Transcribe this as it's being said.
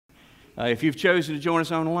If you've chosen to join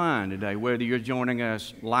us online today, whether you're joining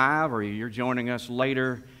us live or you're joining us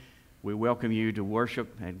later, we welcome you to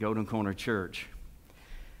worship at Golden Corner Church.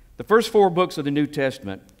 The first 4 books of the New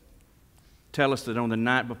Testament tell us that on the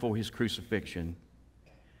night before his crucifixion,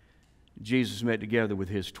 Jesus met together with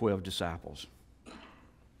his 12 disciples.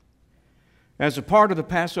 As a part of the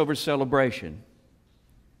Passover celebration,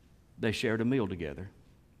 they shared a meal together.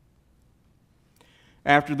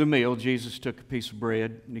 After the meal, Jesus took a piece of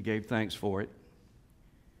bread and he gave thanks for it.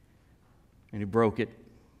 And he broke it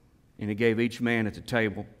and he gave each man at the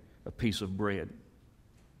table a piece of bread.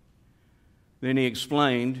 Then he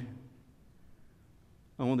explained,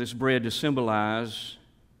 I want this bread to symbolize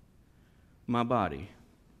my body,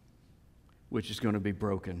 which is going to be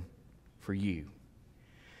broken for you.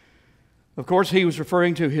 Of course, he was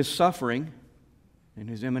referring to his suffering and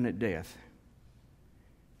his imminent death.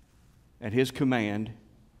 At his command,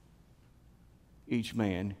 each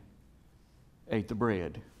man ate the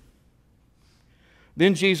bread.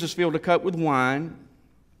 Then Jesus filled a cup with wine,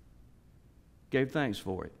 gave thanks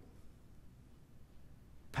for it,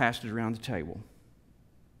 passed it around the table.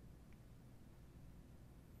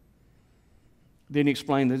 Then he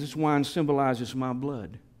explained that this wine symbolizes my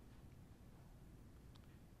blood,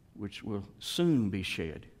 which will soon be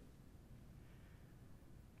shed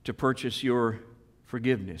to purchase your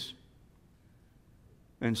forgiveness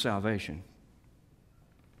and salvation.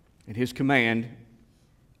 At his command,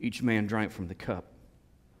 each man drank from the cup.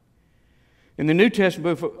 In the New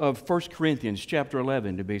Testament book of 1 Corinthians, chapter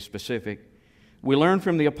 11, to be specific, we learn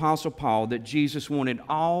from the Apostle Paul that Jesus wanted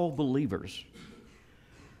all believers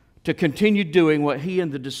to continue doing what he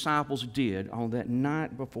and the disciples did on that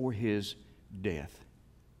night before his death.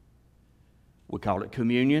 We call it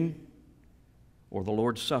communion or the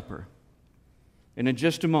Lord's Supper. And in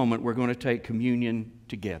just a moment, we're going to take communion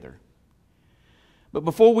together. But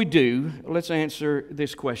before we do, let's answer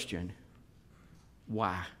this question.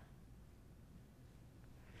 Why?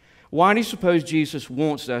 Why do you suppose Jesus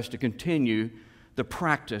wants us to continue the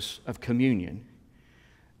practice of communion?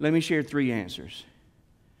 Let me share 3 answers.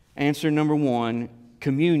 Answer number 1,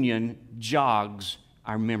 communion jogs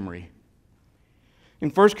our memory. In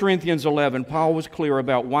 1 Corinthians 11, Paul was clear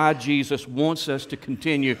about why Jesus wants us to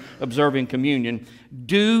continue observing communion.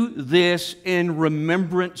 Do this in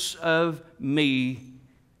remembrance of me,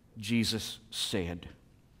 Jesus said.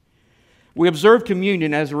 We observe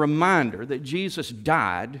communion as a reminder that Jesus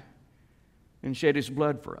died and shed his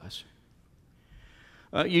blood for us.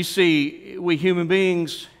 You see, we human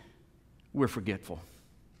beings, we're forgetful.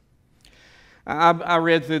 I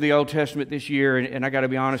read through the Old Testament this year, and I got to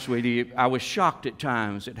be honest with you, I was shocked at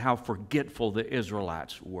times at how forgetful the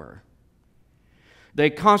Israelites were.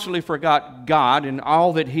 They constantly forgot God and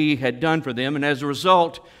all that he had done for them, and as a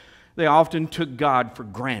result, they often took God for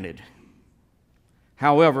granted.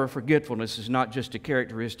 However, forgetfulness is not just a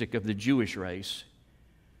characteristic of the Jewish race,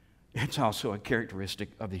 it's also a characteristic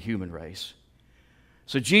of the human race.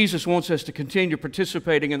 So Jesus wants us to continue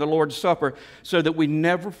participating in the Lord's Supper so that we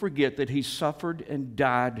never forget that he suffered and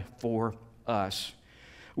died for us.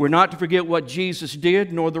 We're not to forget what Jesus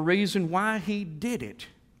did, nor the reason why he did it.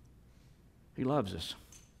 He loves us.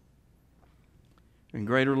 And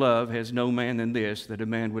greater love has no man than this, that a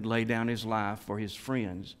man would lay down his life for his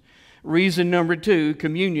friends. Reason number 2,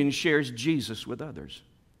 communion shares Jesus with others.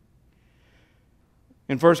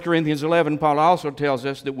 In 1 Corinthians 11, Paul also tells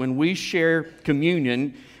us that when we share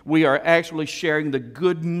communion, we are actually sharing the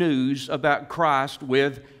good news about Christ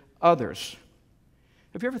with others.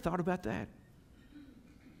 Have you ever thought about that?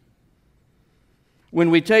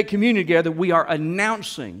 When we take communion together, we are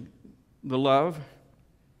announcing the love,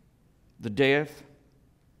 the death,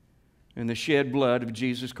 and the shed blood of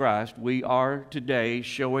Jesus Christ. We are today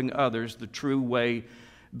showing others the true way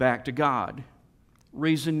back to God.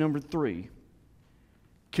 Reason number 3.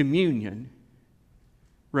 Communion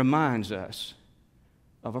reminds us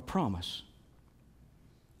of a promise.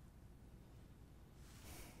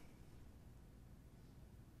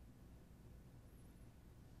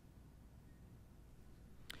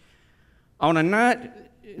 On a night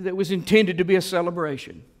that was intended to be a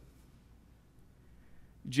celebration,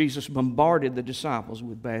 Jesus bombarded the disciples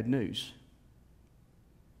with bad news.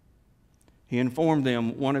 He informed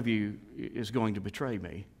them, one of you is going to betray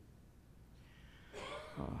me.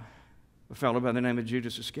 A fellow by the name of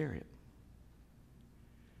Judas Iscariot.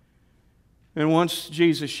 And once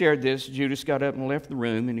Jesus shared this, Judas got up and left the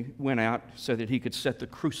room, and he went out so that he could set the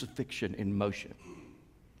crucifixion in motion.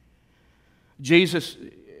 Jesus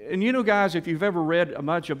And you know, guys, if you've ever read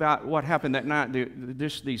much about what happened that night,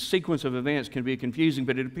 the sequence of events can be confusing,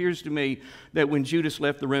 but it appears to me that when Judas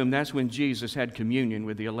left the room, that's when Jesus had communion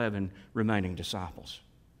with the 11 remaining disciples.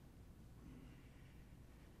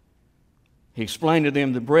 He explained to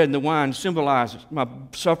them the bread and the wine symbolizes my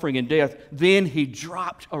suffering and death. Then he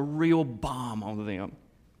dropped a real bomb on them.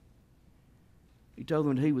 He told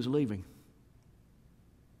them that he was leaving.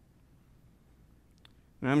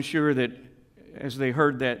 And I'm sure that as they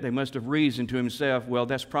heard that, they must have reasoned to himself, well,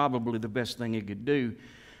 that's probably the best thing he could do.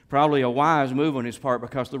 Probably a wise move on his part,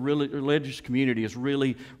 because the religious community is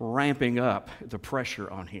really ramping up the pressure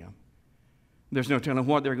on him. There's no telling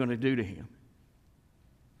what they're going to do to him.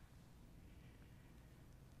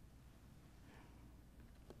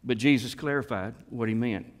 But Jesus clarified what he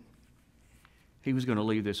meant. He was going to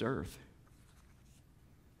leave this earth.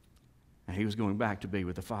 And he was going back to be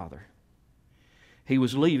with the Father. He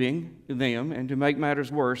was leaving them, and to make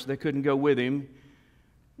matters worse, they couldn't go with him,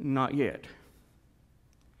 not yet.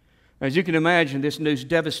 As you can imagine, this news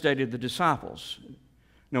devastated the disciples.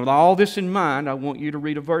 Now, with all this in mind, I want you to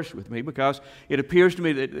read a verse with me, because it appears to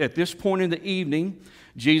me that at this point in the evening,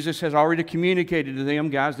 Jesus has already communicated to them,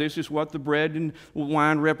 guys, this is what the bread and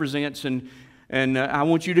wine represents, and I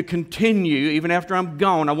want you to continue, even after I'm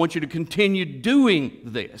gone, I want you to continue doing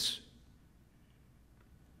this.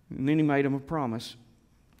 And then he made them a promise.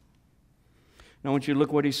 Now I want you to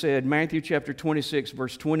look what he said. Matthew chapter 26,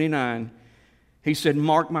 verse 29. He said,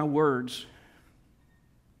 mark my words.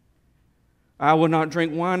 I will not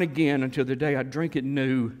drink wine again until the day I drink it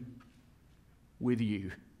new with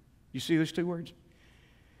you. You see those two words?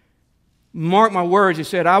 Mark my words. He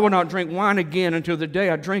said, I will not drink wine again until the day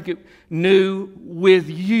I drink it new with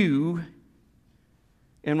you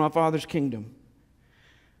in my Father's kingdom.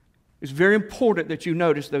 It's very important that you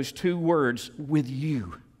notice those two words, with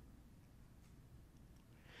you.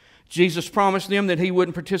 Jesus promised them that he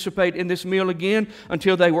wouldn't participate in this meal again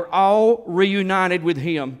until they were all reunited with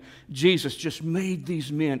him. Jesus just made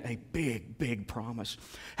these men a big, big promise.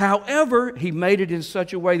 However, he made it in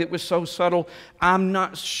such a way that was so subtle, I'm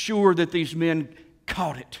not sure that these men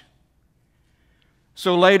caught it.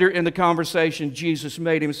 So later in the conversation, Jesus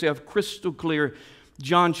made himself crystal clear.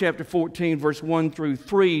 John chapter 14, verse 1 through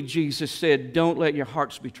 3, Jesus said, don't let your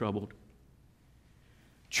hearts be troubled.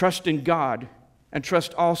 Trust in God and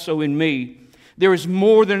trust also in me. There is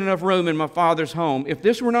more than enough room in my Father's home. If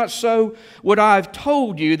this were not so, would I have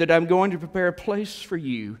told you that I'm going to prepare a place for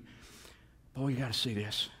you? Boy, you got to see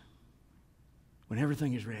this. When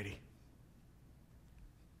everything is ready.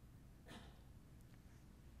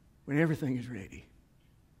 When everything is ready.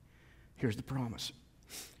 Here's the promise.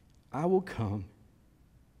 I will come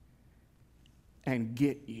and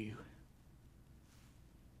get you,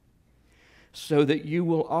 so that you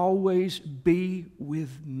will always be with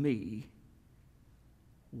me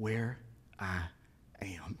where I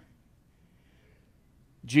am.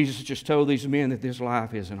 Jesus just told these men that this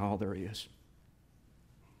life isn't all there is.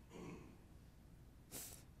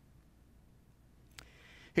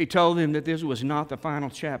 He told them that this was not the final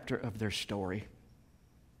chapter of their story,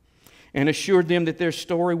 and assured them that their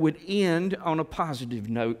story would end on a positive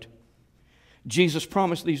note. Jesus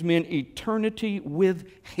promised these men eternity with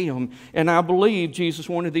him. And I believe Jesus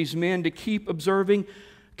wanted these men to keep observing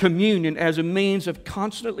communion as a means of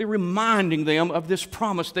constantly reminding them of this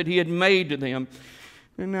promise that he had made to them.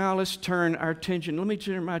 And now let me turn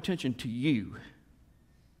my attention to you.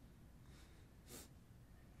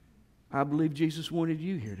 I believe Jesus wanted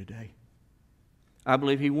you here today. I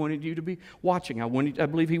believe he wanted you to be watching. I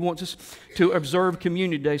believe he wants us to observe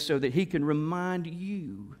communion day so that he can remind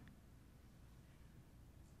you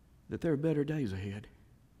that there are better days ahead.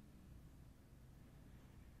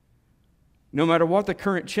 No matter what the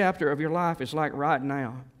current chapter of your life is like right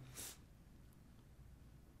now,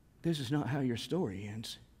 this is not how your story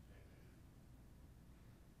ends.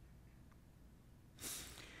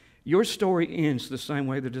 Your story ends the same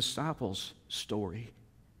way the disciples' story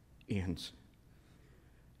ends.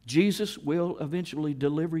 Jesus will eventually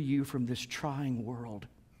deliver you from this trying world.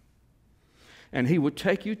 And he will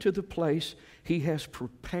take you to the place he has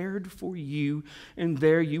prepared for you, and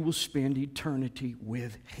there you will spend eternity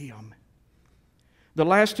with him. The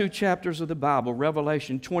last two chapters of the Bible,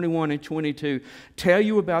 Revelation 21 and 22, tell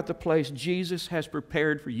you about the place Jesus has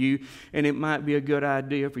prepared for you, and it might be a good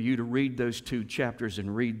idea for you to read those two chapters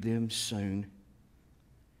and read them soon.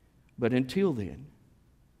 But until then,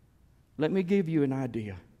 let me give you an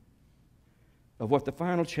idea of what the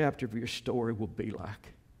final chapter of your story will be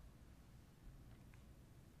like.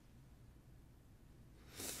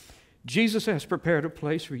 Jesus has prepared a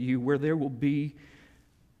place for you where there will be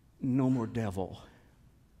no more devil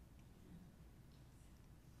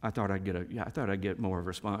I thought I'd get more of a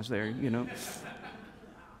response there, you know.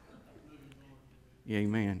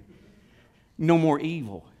 Amen. No more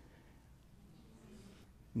evil.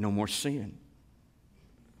 No more sin.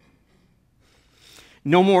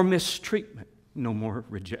 No more mistreatment. No more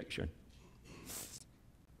rejection.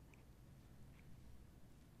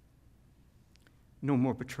 No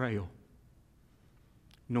more betrayal.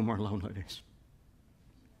 No more loneliness.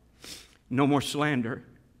 No more slander.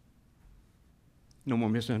 No more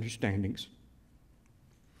misunderstandings.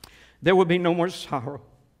 There will be no more sorrow.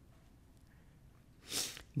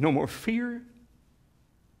 No more fear.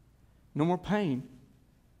 No more pain.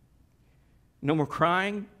 No more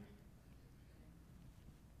crying.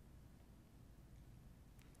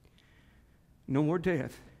 No more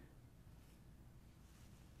death.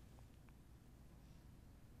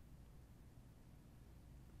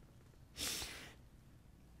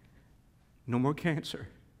 No more cancer.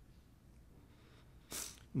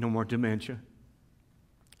 No more dementia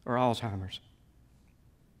or Alzheimer's.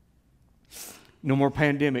 No more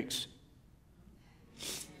pandemics.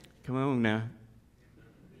 Come on now.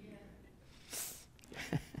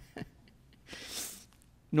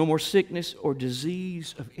 No more sickness or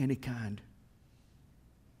disease of any kind.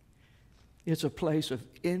 It's a place of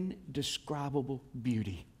indescribable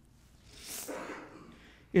beauty.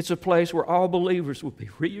 It's a place where all believers will be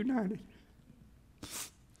reunited.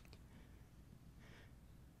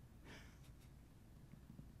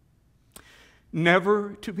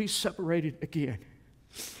 Never to be separated again.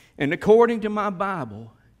 And according to my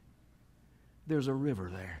Bible, there's a river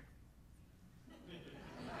there.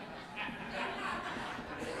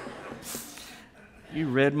 You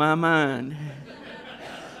read my mind.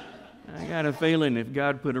 I got a feeling if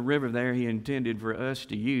God put a river there, He intended for us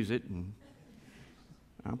to use it. And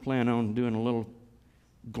I plan on doing a little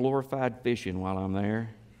glorified fishing while I'm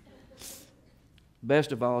there.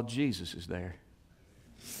 Best of all, Jesus is there.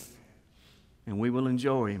 And we will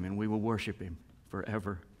enjoy Him and we will worship Him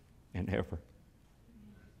forever and ever.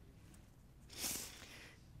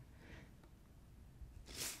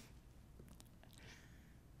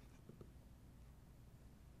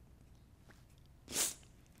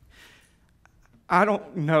 I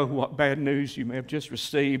don't know what bad news you may have just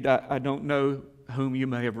received. I don't know whom you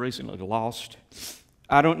may have recently lost.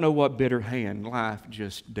 I don't know what bitter hand life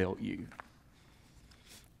just dealt you.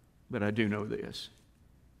 But I do know this.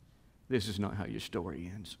 This is not how your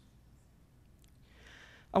story ends.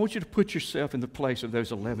 I want you to put yourself in the place of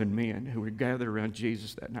those 11 men who were gathered around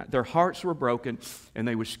Jesus that night. Their hearts were broken and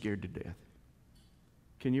they were scared to death.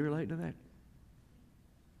 Can you relate to that?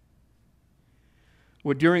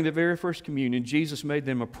 Well, during the very first communion, Jesus made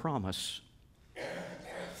them a promise.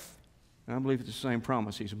 And I believe it's the same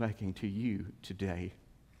promise He's making to you today.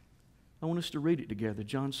 I want us to read it together.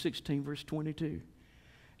 John 16, verse 22.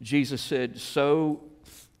 Jesus said, "So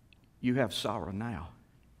you have sorrow now."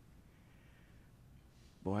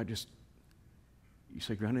 Boy, you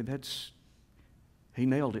say, "Granny, He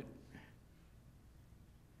nailed it.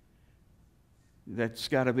 That's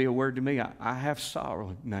got to be a word to me. I have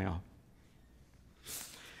sorrow now."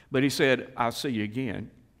 But He said, "I'll see you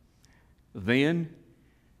again. Then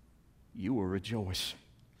you will rejoice.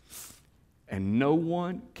 And no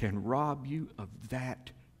one can rob you of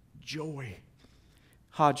that joy."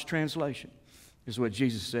 Hodge translation is what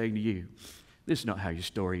Jesus is saying to you. This is not how your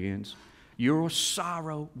story ends. Your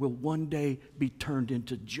sorrow will one day be turned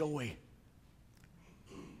into joy.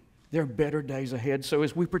 There are better days ahead. So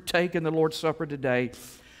as we partake in the Lord's Supper today,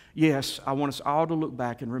 yes, I want us all to look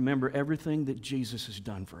back and remember everything that Jesus has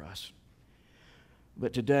done for us.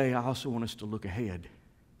 But today, I also want us to look ahead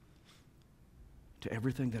to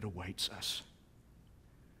everything that awaits us.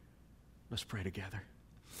 Let's pray together.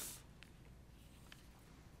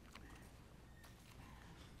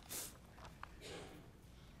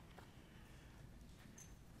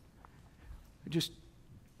 Just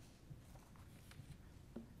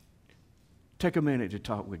take a minute to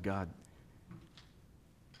talk with God.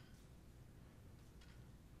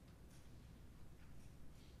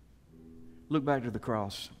 Look back to the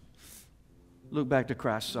cross. Look back to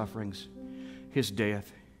Christ's sufferings, His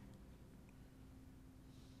death.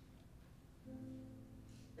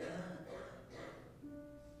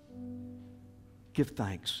 Give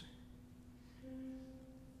thanks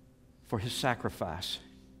for His sacrifice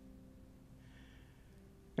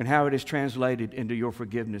and how it is translated into your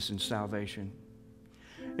forgiveness and salvation.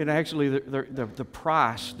 And actually, the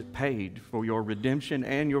price that paid for your redemption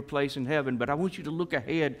and your place in heaven. But I want you to look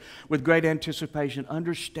ahead with great anticipation,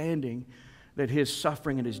 understanding that His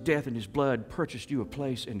suffering and His death and His blood purchased you a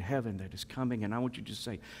place in heaven that is coming. And I want you to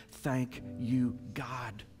say, "Thank you,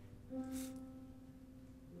 God."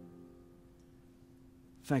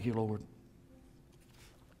 Thank you, Lord,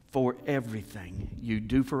 for everything you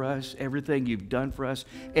do for us, everything you've done for us,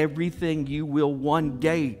 everything you will one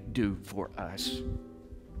day do for us.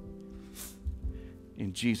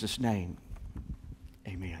 In Jesus' name,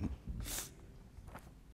 amen.